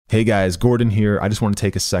Hey guys, Gordon here. I just want to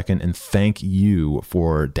take a second and thank you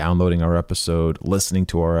for downloading our episode, listening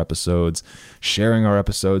to our episodes, sharing our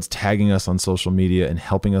episodes, tagging us on social media, and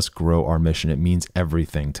helping us grow our mission. It means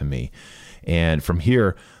everything to me. And from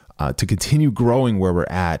here, to continue growing where we're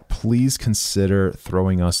at, please consider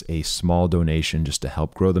throwing us a small donation just to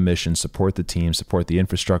help grow the mission, support the team, support the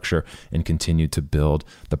infrastructure, and continue to build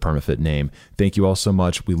the PermaFit name. Thank you all so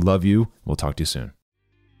much. We love you. We'll talk to you soon.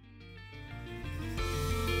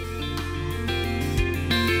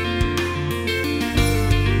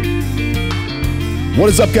 What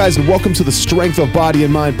is up, guys, and welcome to the Strength of Body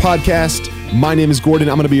and Mind podcast. My name is Gordon.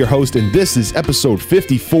 I'm going to be your host, and this is episode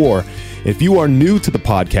 54. If you are new to the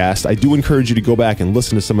podcast, I do encourage you to go back and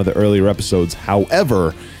listen to some of the earlier episodes.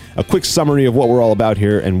 However, a quick summary of what we're all about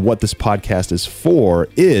here and what this podcast is for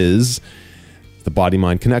is the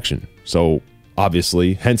body-mind connection. So,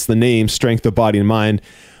 obviously, hence the name, Strength of Body and Mind.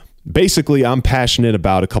 Basically, I'm passionate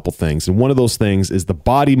about a couple things, and one of those things is the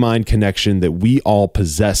body-mind connection that we all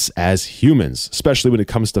possess as humans, especially when it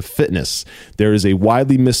comes to fitness. There is a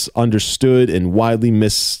widely misunderstood and widely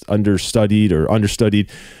misunderstudied or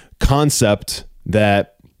understudied concept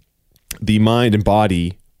that the mind and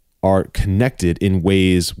body are connected in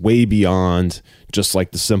ways way beyond just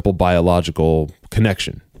like the simple biological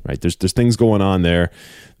connection, right? There's things going on there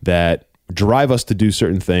that drive us to do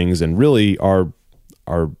certain things and really are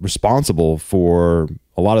responsible for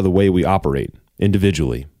a lot of the way we operate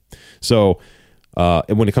individually. So,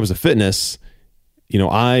 and when it comes to fitness,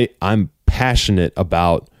 I'm passionate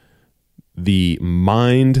about the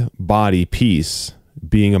mind-body piece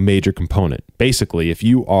being a major component. Basically, if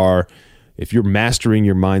you're mastering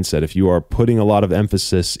your mindset, if you are putting a lot of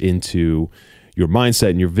emphasis into your mindset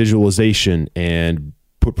and your visualization and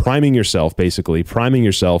priming yourself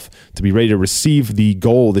to be ready to receive the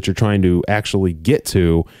goal that you're trying to actually get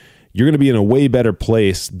to, you're going to be in a way better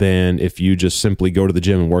place than if you just simply go to the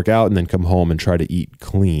gym and work out and then come home and try to eat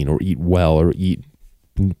clean or eat well or eat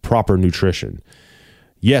proper nutrition.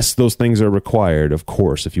 Yes, those things are required, of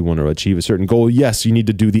course, if you want to achieve a certain goal. Yes, you need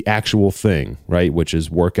to do the actual thing, right? Which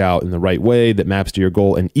is work out in the right way that maps to your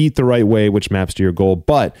goal and eat the right way, which maps to your goal.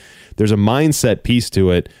 But there's a mindset piece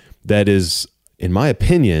to it that is, in my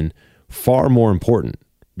opinion, far more important,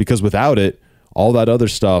 because without it, all that other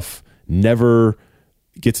stuff never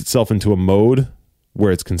gets itself into a mode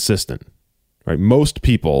where it's consistent, right? Most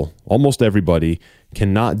people, almost everybody,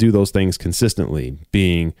 cannot do those things consistently,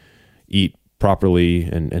 being eat properly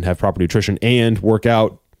and have proper nutrition and work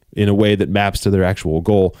out in a way that maps to their actual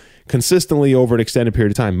goal consistently over an extended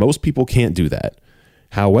period of time. Most people can't do that.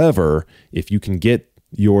 However, if you can get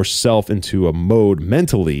yourself into a mode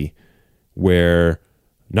mentally where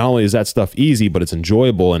not only is that stuff easy, but it's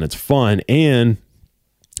enjoyable and it's fun, and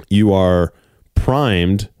you are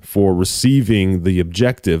primed for receiving the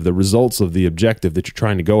objective, the results of the objective that you're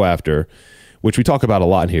trying to go after, which we talk about a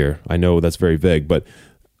lot here. I know that's very vague, but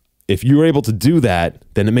if you're able to do that,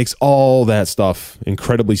 then it makes all that stuff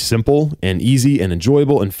incredibly simple and easy and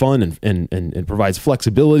enjoyable and fun and provides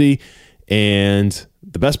flexibility. And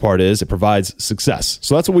the best part is it provides success.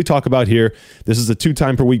 So that's what we talk about here. This is a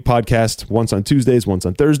 2-time per week podcast, once on Tuesdays, once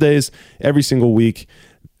on Thursdays, every single week.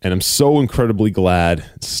 And I'm so incredibly glad,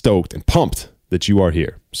 stoked, and pumped that you are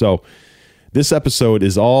here. So this episode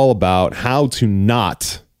is all about how to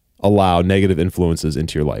not allow negative influences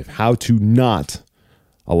into your life, how to not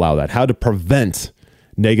allow that, how to prevent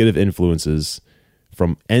negative influences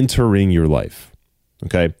from entering your life.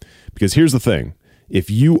 Okay? Because here's the thing. If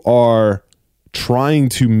you are trying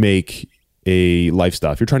to make a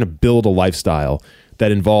lifestyle, if you're trying to build a lifestyle that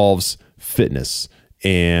involves fitness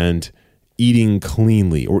and eating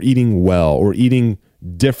cleanly or eating well or eating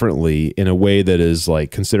differently in a way that is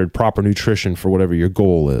like considered proper nutrition for whatever your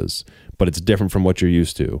goal is, but it's different from what you're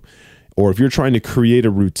used to. Or if you're trying to create a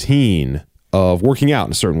routine of working out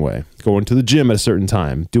in a certain way, going to the gym at a certain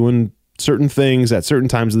time, doing certain things at certain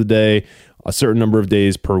times of the day, a certain number of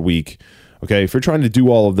days per week. Okay, if you're trying to do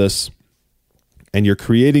all of this and you're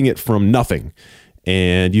creating it from nothing,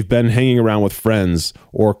 and you've been hanging around with friends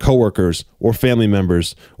or coworkers or family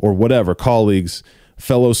members or whatever, colleagues,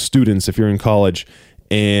 fellow students if you're in college,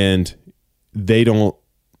 and they don't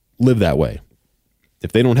live that way,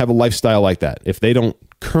 if they don't have a lifestyle like that, if they don't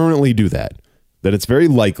currently do that, then it's very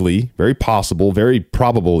likely, very possible, very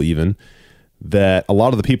probable even, that a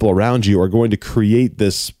lot of the people around you are going to create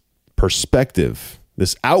this perspective,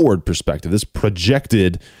 this outward perspective, this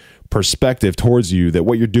projected perspective towards you that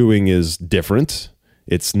what you're doing is different.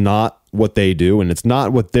 It's not what they do, and it's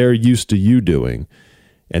not what they're used to you doing.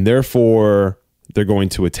 And therefore, they're going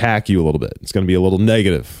to attack you a little bit. It's going to be a little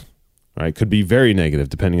negative, right? Could be very negative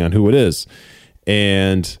depending on who it is.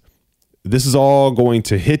 And this is all going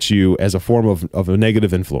to hit you as a form of a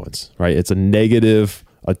negative influence, right? It's a negative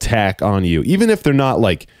attack on you. Even if they're not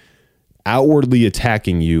like outwardly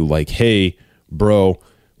attacking you, like, hey, bro,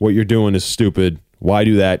 what you're doing is stupid. Why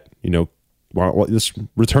do that? Let's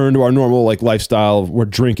return to our normal like lifestyle. We're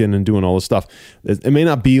drinking and doing all this stuff. It may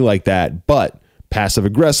not be like that, but passive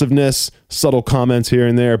aggressiveness, subtle comments here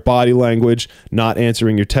and there, body language, not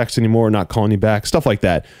answering your text anymore, not calling you back, stuff like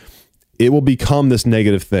that. It will become this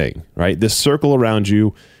negative thing, right? This circle around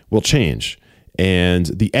you will change, and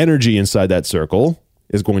the energy inside that circle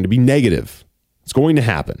is going to be negative. It's going to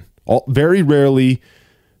happen. Very rarely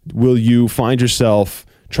will you find yourself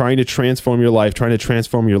trying to transform your life, trying to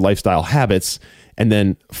transform your lifestyle habits, and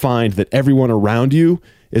then find that everyone around you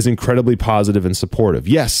is incredibly positive and supportive.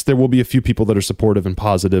 Yes, there will be a few people that are supportive and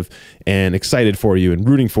positive and excited for you and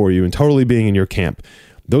rooting for you and totally being in your camp.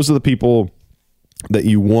 Those are the people that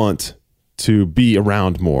you want to be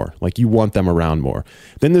around more. Like, you want them around more.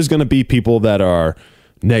 Then there's going to be people that are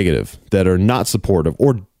negative, that are not supportive,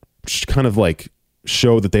 or kind of like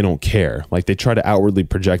show that they don't care. Like, they try to outwardly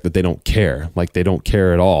project that they don't care, like they don't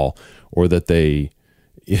care at all, or that they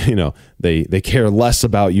care less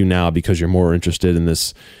about you now because you're more interested in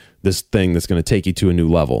this thing that's going to take you to a new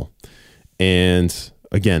level. And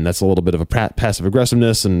again, that's a little bit of a passive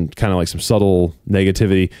aggressiveness and kind of like some subtle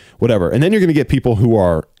negativity, whatever. And then you're going to get people who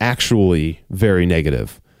are actually very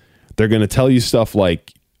negative. They're going to tell you stuff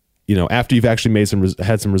like, after you've actually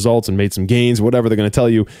had some results and made some gains, whatever, they're going to tell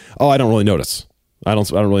you, oh, I don't really notice. I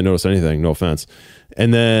don't really notice anything. No offense.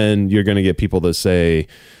 And then you're going to get people that say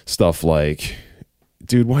stuff like,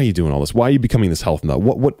 dude, why are you doing all this? Why are you becoming this health nut?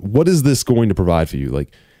 What is this going to provide for you?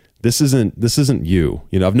 Like, this isn't you.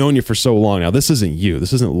 I've known you for so long now. This isn't you.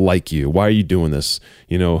 This isn't like you. Why are you doing this?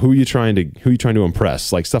 Who are you trying to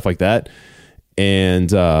impress? Like, stuff like that.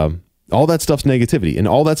 And all that stuff's negativity. And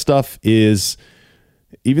all that stuff is,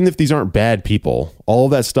 even if these aren't bad people, all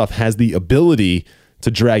that stuff has the ability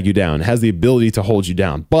to drag you down, has the ability to hold you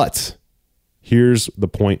down. But here's the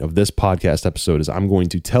point of this podcast episode: is I'm going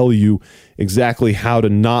to tell you exactly how to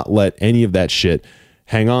not let any of that shit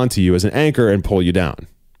hang on to you as an anchor and pull you down.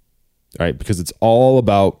 All right? Because it's all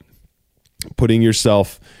about putting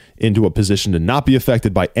yourself into a position to not be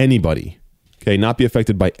affected by anybody. Okay? Not be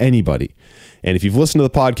affected by anybody. And if you've listened to the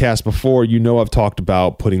podcast before, I've talked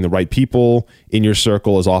about putting the right people in your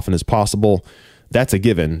circle as often as possible. That's a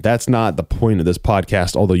given. That's not the point of this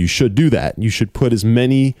podcast, although you should do that. You should put as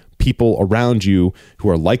many people around you who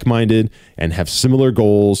are like-minded and have similar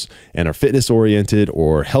goals and are fitness-oriented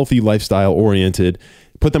or healthy lifestyle-oriented.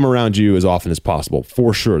 Put them around you as often as possible.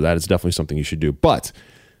 For sure, that is definitely something you should do. But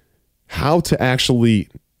how to actually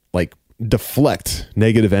deflect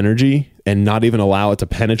negative energy and not even allow it to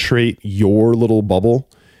penetrate your little bubble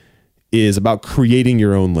is about creating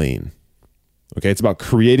your own lane. Okay, it's about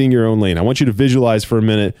creating your own lane. I want you to visualize for a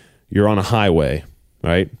minute you're on a highway,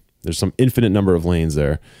 right? There's some infinite number of lanes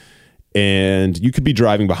there. And you could be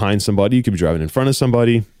driving behind somebody. You could be driving in front of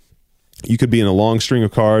somebody. You could be in a long string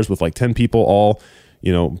of cars with like 10 people all,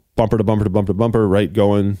 bumper to bumper to bumper to bumper, right?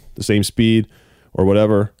 Going the same speed or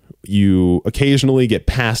whatever. You occasionally get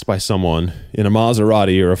passed by someone in a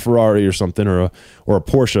Maserati or a Ferrari or something, or a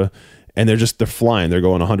Porsche. And they're flying. They're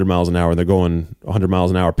going 100 miles an hour, and they're going 100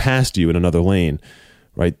 miles an hour past you in another lane,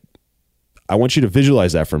 right? I want you to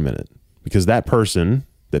visualize that for a minute, because that person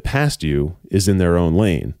that passed you is in their own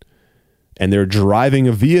lane, and they're driving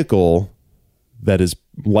a vehicle that is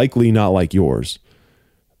likely not like yours.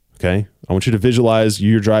 Okay? I want you to visualize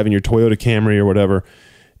you're driving your Toyota Camry or whatever,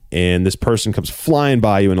 and this person comes flying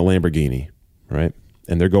by you in a Lamborghini, right?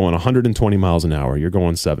 And they're going 120 miles an hour. You're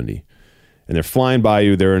going 70. And they're flying by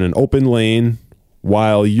you. They're in an open lane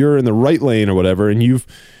while you're in the right lane or whatever. And you've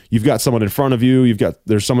got someone in front of you.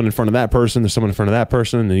 There's someone in front of that person. There's someone in front of that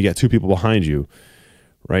person. And you got two people behind you,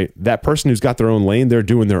 right? That person who's got their own lane, they're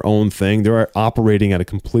doing their own thing. They're operating at a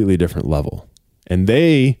completely different level. And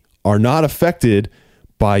they are not affected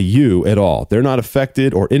by you at all. They're not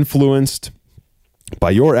affected or influenced by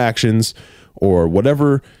your actions or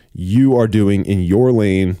whatever you are doing in your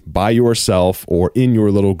lane by yourself or in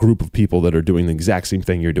your little group of people that are doing the exact same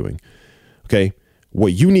thing you're doing. Okay?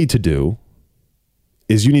 What you need to do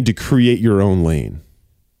is you need to create your own lane.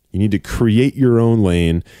 You need to create your own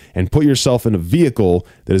lane and put yourself in a vehicle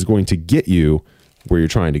that is going to get you where you're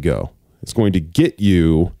trying to go. It's going to get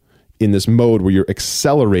you in this mode where you're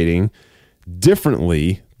accelerating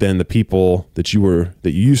differently than the people that you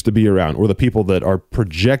used to be around, or the people that are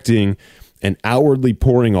projecting and outwardly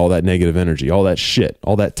pouring all that negative energy, all that shit,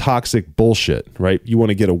 all that toxic bullshit, right? You want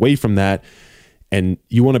to get away from that, and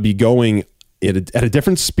you want to be going at a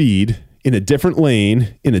different speed in a different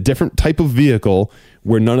lane, in a different type of vehicle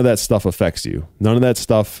where none of that stuff affects you. None of that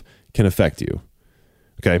stuff can affect you.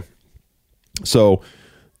 Okay. So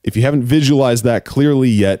if you haven't visualized that clearly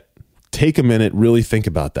yet, take a minute, really think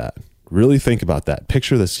about that. Really think about that.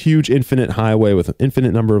 Picture this huge infinite highway with an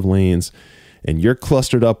infinite number of lanes, and you're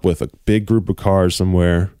clustered up with a big group of cars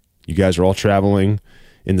somewhere. You guys are all traveling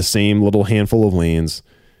in the same little handful of lanes.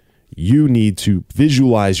 You need to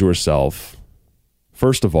visualize yourself,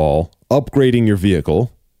 first of all, upgrading your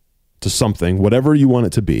vehicle to something, whatever you want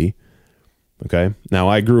it to be. Okay. Now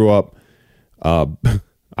I grew up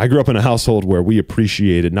in a household where we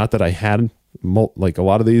appreciated, not that I had like a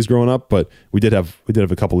lot of these growing up, but we did have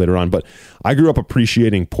a couple later on, but I grew up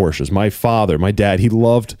appreciating Porsches. My dad, he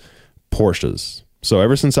loved Porsches. So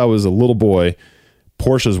ever since I was a little boy,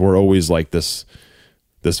 Porsches were always like this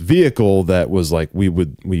vehicle that was like, we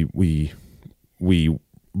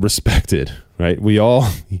respected, right?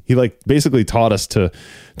 He like basically taught us to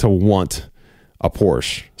want a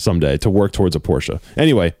Porsche someday, to work towards a Porsche.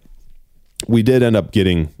 Anyway, we did end up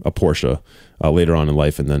getting a Porsche later on in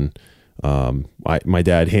life. And then my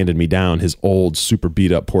dad handed me down his old super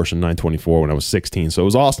beat up Porsche 924 when I was 16. So it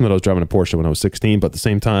was awesome that I was driving a Porsche when I was 16, but at the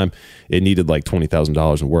same time, it needed like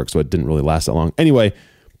 $20,000 in work. So it didn't really last that long. Anyway,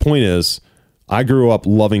 point is, I grew up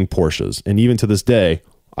loving Porsches. And even to this day,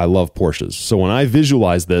 I love Porsches. So when I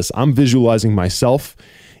visualize this, I'm visualizing myself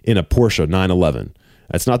in a Porsche 911.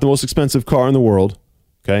 It's not the most expensive car in the world.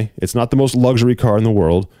 Okay. It's not the most luxury car in the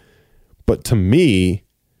world, but to me,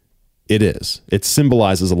 it is. It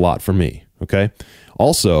symbolizes a lot for me. Okay.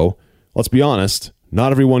 Also, let's be honest,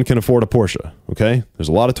 not everyone can afford a Porsche. Okay. There's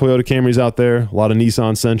a lot of Toyota Camrys out there, a lot of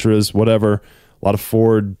Nissan Sentras, whatever, a lot of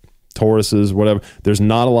Ford Tauruses, whatever. There's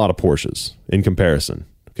not a lot of Porsches in comparison.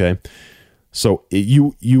 Okay. So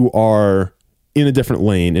you are in a different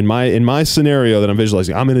lane. In my scenario that I'm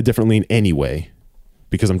visualizing, I'm in a different lane anyway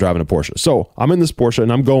because I'm driving a Porsche. So I'm in this Porsche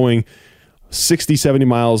and I'm going 60, 70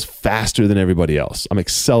 miles faster than everybody else. I'm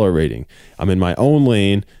accelerating. I'm in my own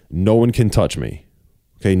lane. No one can touch me.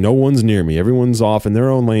 Okay. No one's near me. Everyone's off in their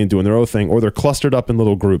own lane doing their own thing, or they're clustered up in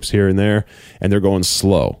little groups here and there, and they're going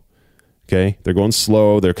slow. Okay. They're going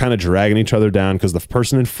slow. They're kind of dragging each other down because the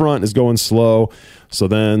person in front is going slow. So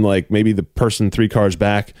then like maybe the person 3 cars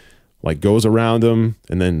back like goes around them,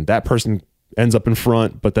 and then that person ends up in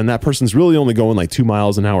front, but then that person's really only going like 2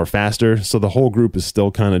 miles an hour faster. So the whole group is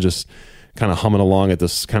still kind of humming along at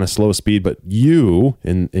this kind of slow speed. But you,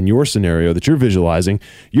 in your scenario that you're visualizing,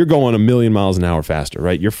 you're going 1,000,000 miles an hour faster,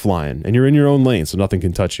 right? You're flying and you're in your own lane, so nothing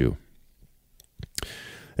can touch you.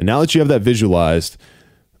 And now that you have that visualized,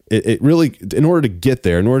 it really, in order to get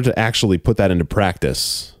there, in order to actually put that into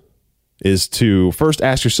practice, is to first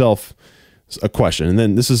ask yourself a question. And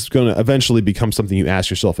then this is going to eventually become something you ask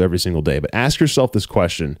yourself every single day. But ask yourself this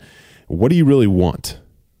question: what do you really want?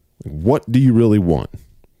 What do you really want?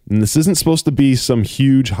 And this isn't supposed to be some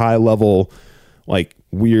huge, high level, like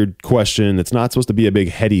weird question. It's not supposed to be a big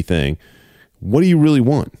heady thing. What do you really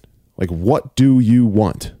want? Like, what do you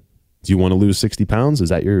want? Do you want to lose 60 pounds? Is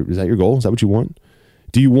that your goal? Is that what you want?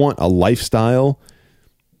 Do you want a lifestyle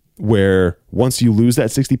where once you lose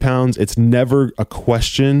that 60 pounds, it's never a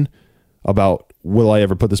question about, will I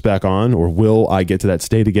ever put this back on, or will I get to that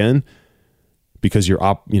state again? Because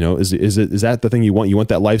is that the thing you want? You want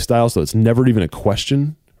that lifestyle, so it's never even a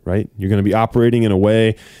question, right? You're going to be operating in a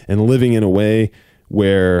way and living in a way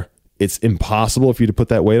where it's impossible for you to put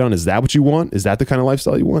that weight on. Is that what you want? Is that the kind of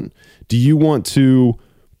lifestyle you want? Do you want to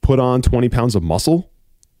put on 20 pounds of muscle?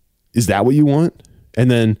 Is that what you want? And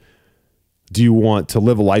then do you want to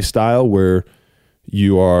live a lifestyle where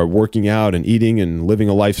you are working out and eating and living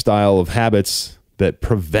a lifestyle of habits that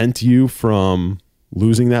prevent you from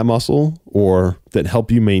losing that muscle, or that help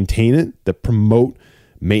you maintain it, that promote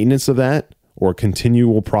maintenance of that, or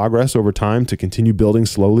continual progress over time to continue building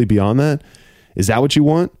slowly beyond that? Is that what you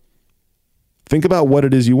want? Think about what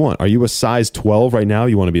it is you want. Are you a size 12 right now?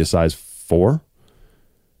 You want to be a size 4?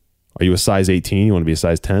 Are you a size 18? You want to be a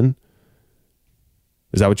size 10?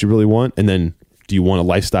 Is that what you really want? And then do you want a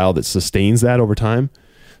lifestyle that sustains that over time?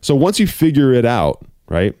 So once you figure it out,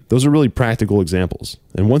 right? Those are really practical examples.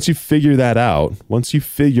 And once you figure that out, once you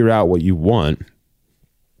figure out what you want,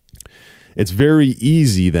 it's very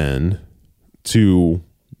easy then to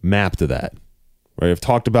map to that, right? I've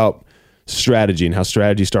talked about strategy and how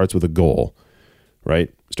strategy starts with a goal,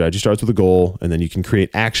 right? Strategy starts with a goal, and then you can create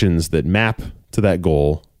actions that map to that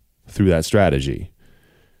goal through that strategy.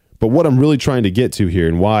 But what I'm really trying to get to here,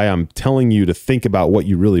 and why I'm telling you to think about what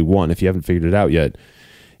you really want if you haven't figured it out yet,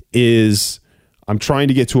 is I'm trying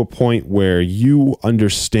to get to a point where you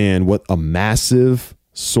understand what a massive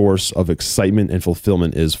source of excitement and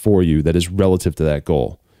fulfillment is for you that is relative to that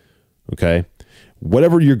goal. Okay.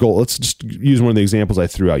 Whatever your goal, let's just use one of the examples I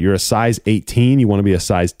threw out. You're a size 18, you want to be a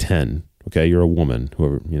size 10. Okay. You're a woman,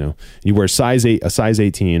 whoever, you wear a size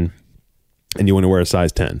 18 and you want to wear a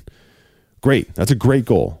size 10. Great. That's a great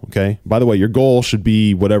goal. Okay. By the way, your goal should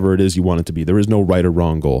be whatever it is you want it to be. There is no right or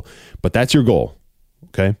wrong goal, but that's your goal.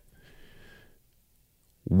 Okay.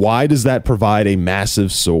 Why does that provide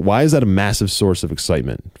why is that a massive source of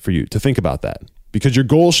excitement for you to think about that? Because your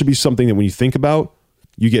goal should be something that when you think about,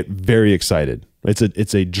 you get very excited.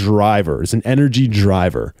 It's a driver. It's an energy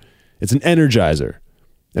driver. It's an energizer.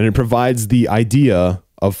 And it provides the idea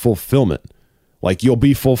of fulfillment. Like you'll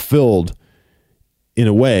be fulfilled in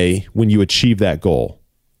a way when you achieve that goal,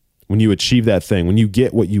 when you achieve that thing, when you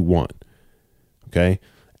get what you want. Okay.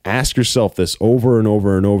 Ask yourself this over and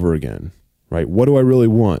over and over again, right? What do I really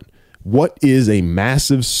want? What is a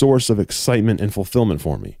massive source of excitement and fulfillment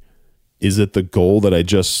for me? Is it the goal that I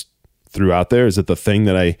just threw out there? Is it the thing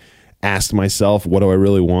that I asked myself, what do I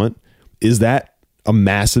really want? Is that a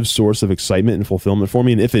massive source of excitement and fulfillment for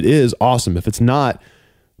me? And if it is, awesome. If it's not,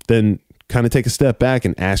 then kind of take a step back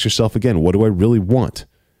and ask yourself again, what do I really want?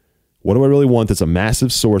 What do I really want that's a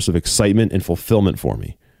massive source of excitement and fulfillment for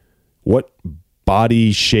me? What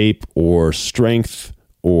body shape or strength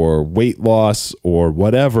or weight loss or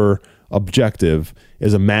whatever objective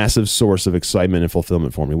is a massive source of excitement and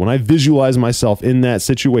fulfillment for me? When I visualize myself in that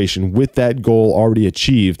situation with that goal already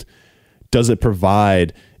achieved, does it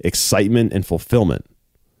provide excitement and fulfillment?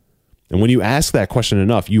 And when you ask that question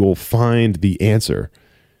enough, you will find the answer.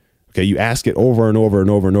 Okay, you ask it over and over and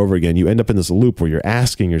over and over again. You end up in this loop where you're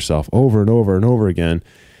asking yourself over and over and over again.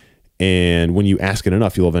 And when you ask it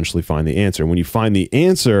enough, you'll eventually find the answer. When you find the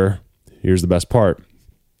answer, here's the best part.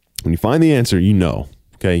 When you find the answer,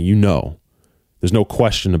 okay, there's no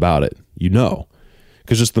question about it.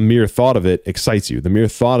 Because just the mere thought of it excites you. The mere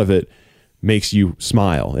thought of it makes you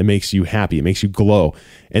smile. It makes you happy. It makes you glow.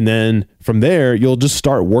 And then from there, you'll just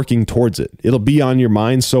start working towards it. It'll be on your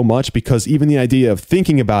mind so much because even the idea of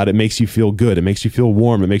thinking about it makes you feel good. It makes you feel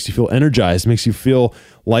warm. It makes you feel energized. It makes you feel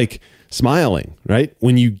like smiling, right?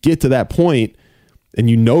 When you get to that point and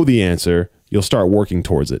you know the answer, you'll start working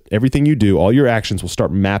towards it. Everything you do, all your actions will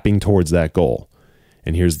start mapping towards that goal.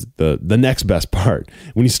 And here's the next best part.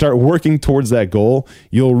 When you start working towards that goal,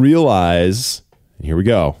 you'll realize, and here we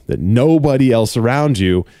go, that nobody else around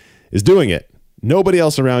you is doing it. Nobody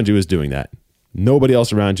else around you is doing that. Nobody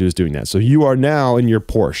else around you is doing that. So you are now in your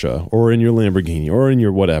Porsche or in your Lamborghini or in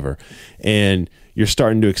your whatever, and you're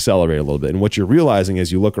starting to accelerate a little bit. And what you're realizing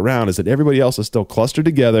as you look around is that everybody else is still clustered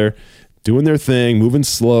together, doing their thing, moving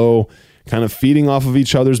slow, kind of feeding off of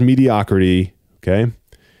each other's mediocrity, okay?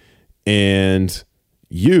 And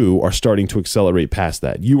you are starting to accelerate past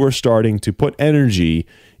that. You are starting to put energy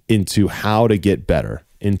into how to get better,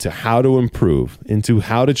 into how to improve, into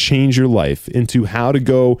how to change your life, into how to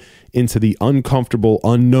go into the uncomfortable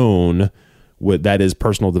unknown that is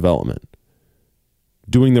personal development.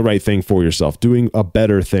 Doing the right thing for yourself, doing a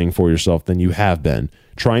better thing for yourself than you have been,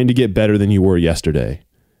 trying to get better than you were yesterday.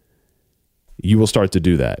 You will start to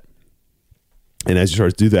do that. And as you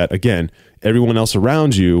start to do that, again, everyone else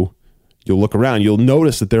around you, you'll look around, you'll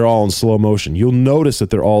notice that they're all in slow motion. You'll notice that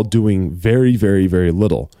they're all doing very, very, very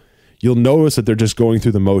little. You'll notice that they're just going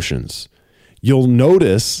through the motions. You'll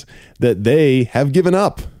notice that they have given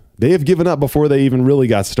up. They have given up before they even really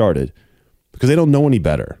got started because they don't know any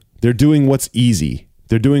better. They're doing what's easy.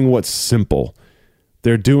 They're doing what's simple.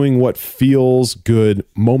 They're doing what feels good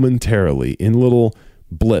momentarily in little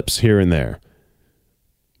blips here and there,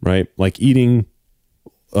 right? Like eating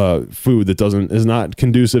food that is not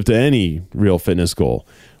conducive to any real fitness goal,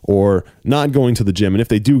 or not going to the gym. And if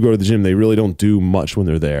they do go to the gym, they really don't do much when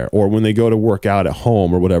they're there, or when they go to work out at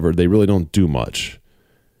home or whatever, they really don't do much,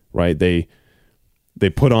 right? They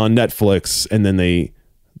put on Netflix and then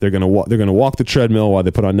they're going to walk the treadmill while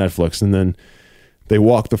they put on Netflix, and then they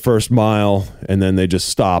walk the first mile and then they just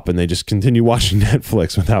stop and they just continue watching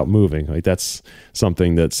Netflix without moving. Like that's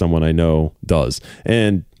something that someone I know does.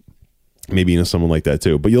 And maybe you know someone like that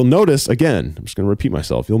too. But you'll notice, again, I'm just going to repeat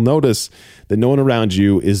myself. You'll notice that no one around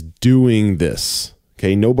you is doing this.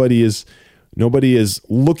 Okay. Nobody is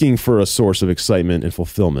looking for a source of excitement and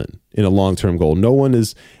fulfillment in a long-term goal. No one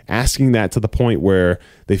is asking that to the point where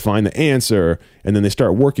they find the answer and then they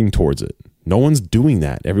start working towards it. No one's doing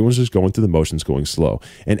that. Everyone's just going through the motions, going slow.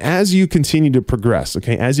 And as you continue to progress,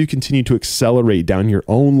 okay, as you continue to accelerate down your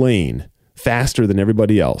own lane faster than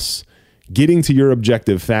everybody else, getting to your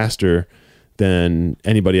objective faster than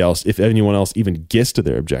anybody else, if anyone else even gets to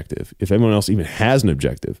their objective, if anyone else even has an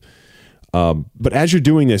objective, But as you're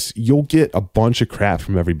doing this, you'll get a bunch of crap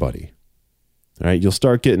from everybody. All right. You'll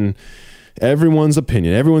start getting everyone's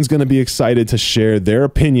opinion. Everyone's going to be excited to share their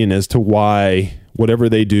opinion as to why whatever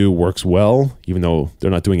they do works well, even though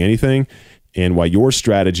they're not doing anything, and why your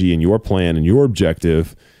strategy and your plan and your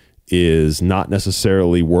objective is not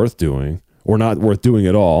necessarily worth doing or not worth doing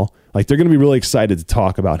at all. Like, they're going to be really excited to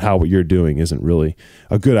talk about how what you're doing isn't really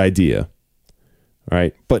a good idea. All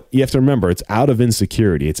right. But you have to remember, it's out of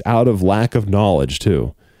insecurity. It's out of lack of knowledge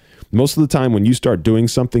too. Most of the time when you start doing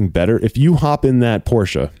something better, if you hop in that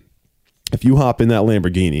Porsche, if you hop in that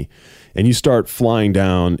Lamborghini and you start flying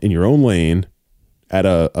down in your own lane at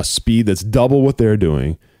a speed that's double what they're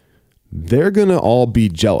doing, they're going to all be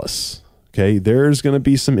jealous. Okay. There's going to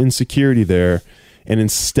be some insecurity there. And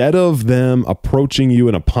instead of them approaching you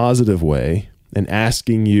in a positive way and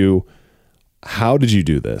asking you, how did you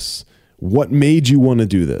do this? What made you want to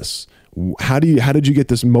do this? How did you get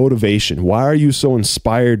this motivation? Why are you so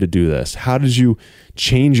inspired to do this? How did you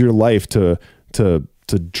change your life to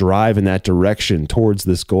drive in that direction towards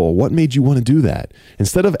this goal? What made you want to do that?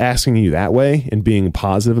 Instead of asking you that way and being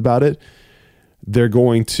positive about it, they're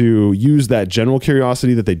going to use that general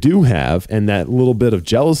curiosity that they do have and that little bit of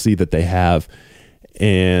jealousy that they have,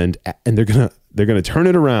 and they're going to turn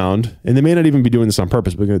it around, and they may not even be doing this on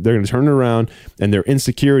purpose, but they're going to turn it around, and their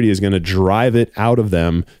insecurity is going to drive it out of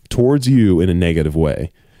them towards you in a negative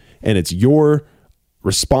way. And it's your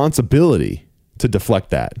responsibility to deflect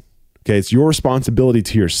that. Okay. It's your responsibility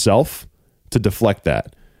to yourself to deflect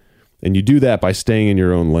that. And you do that by staying in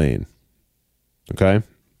your own lane. Okay.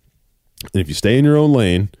 And if you stay in your own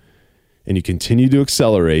lane and you continue to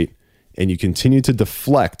accelerate and you continue to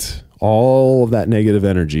deflect all of that negative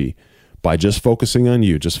energy by just focusing on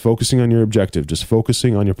you, just focusing on your objective, just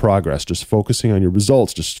focusing on your progress, just focusing on your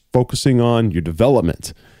results, just focusing on your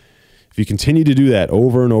development. If you continue to do that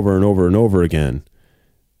over and over and over and over again,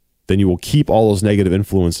 then you will keep all those negative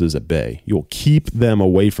influences at bay. You will keep them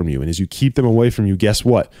away from you. And as you keep them away from you, guess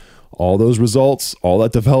what? All those results, all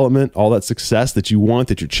that development, all that success that you want,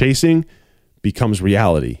 that you're chasing, becomes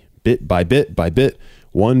reality. Bit by bit by bit,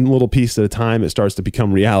 one little piece at a time, it starts to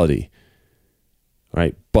become reality.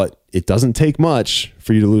 Right? But it doesn't take much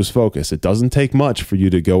for you to lose focus. It doesn't take much for you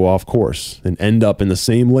to go off course and end up in the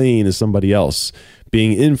same lane as somebody else,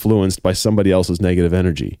 being influenced by somebody else's negative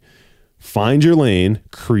energy. Find your lane,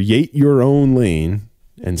 create your own lane,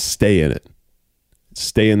 and stay in it.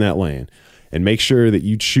 Stay in that lane. And make sure that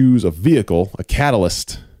you choose a vehicle, a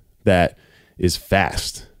catalyst that is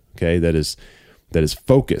fast, okay? That is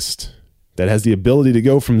focused, that has the ability to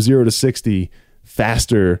go from 0 to 60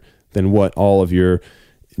 faster than what all of your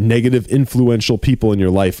negative influential people in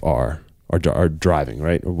your life are driving,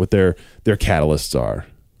 right? Or what their catalysts are.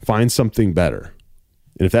 Find something better.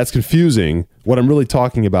 And if that's confusing, what I'm really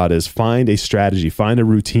talking about is find a strategy, find a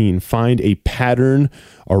routine, find a pattern,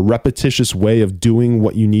 a repetitious way of doing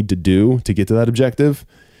what you need to do to get to that objective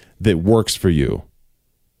that works for you.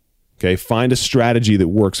 Okay, find a strategy that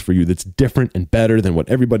works for you, that's different and better than what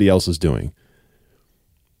everybody else is doing.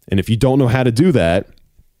 And if you don't know how to do that,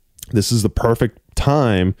 this is the perfect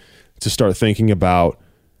time to start thinking about,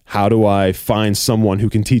 how do I find someone who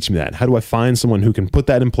can teach me that? How do I find someone who can put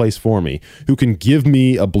that in place for me, who can give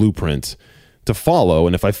me a blueprint to follow?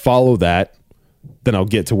 And if I follow that, then I'll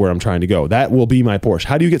get to where I'm trying to go. That will be my Porsche.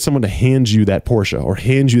 How do you get someone to hand you that Porsche or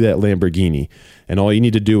hand you that Lamborghini, and all you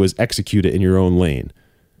need to do is execute it in your own lane?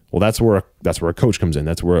 Well, that's where a coach comes in.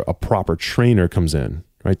 That's where a proper trainer comes in,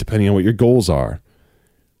 right? Depending on what your goals are.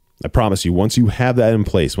 I promise you, once you have that in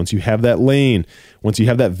place, once you have that lane, once you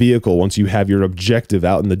have that vehicle, once you have your objective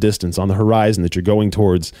out in the distance on the horizon that you're going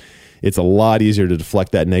towards, it's a lot easier to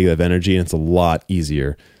deflect that negative energy, and it's a lot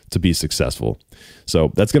easier to be successful.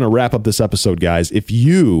 So that's going to wrap up this episode, guys. If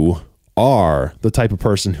you are the type of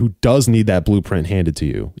person who does need that blueprint handed to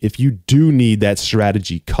you, if you do need that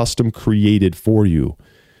strategy custom created for you,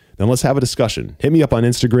 then let's have a discussion. Hit me up on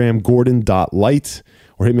Instagram, gordon.light,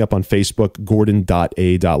 or hit me up on Facebook,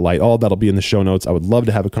 gordon.a.light. All that'll be in the show notes. I would love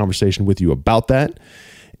to have a conversation with you about that.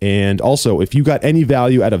 And also, if you got any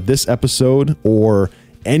value out of this episode or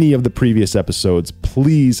any of the previous episodes,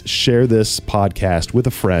 please share this podcast with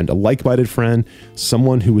a friend, a like-minded friend,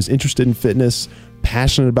 someone who is interested in fitness,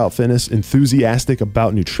 passionate about fitness, enthusiastic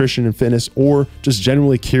about nutrition and fitness, or just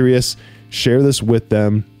generally curious. Share this with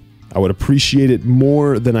them. I would appreciate it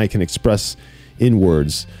more than I can express in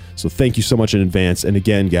words. So thank you so much in advance. And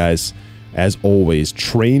again, guys, as always,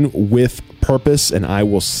 train with purpose, and I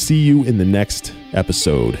will see you in the next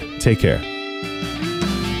episode. Take care.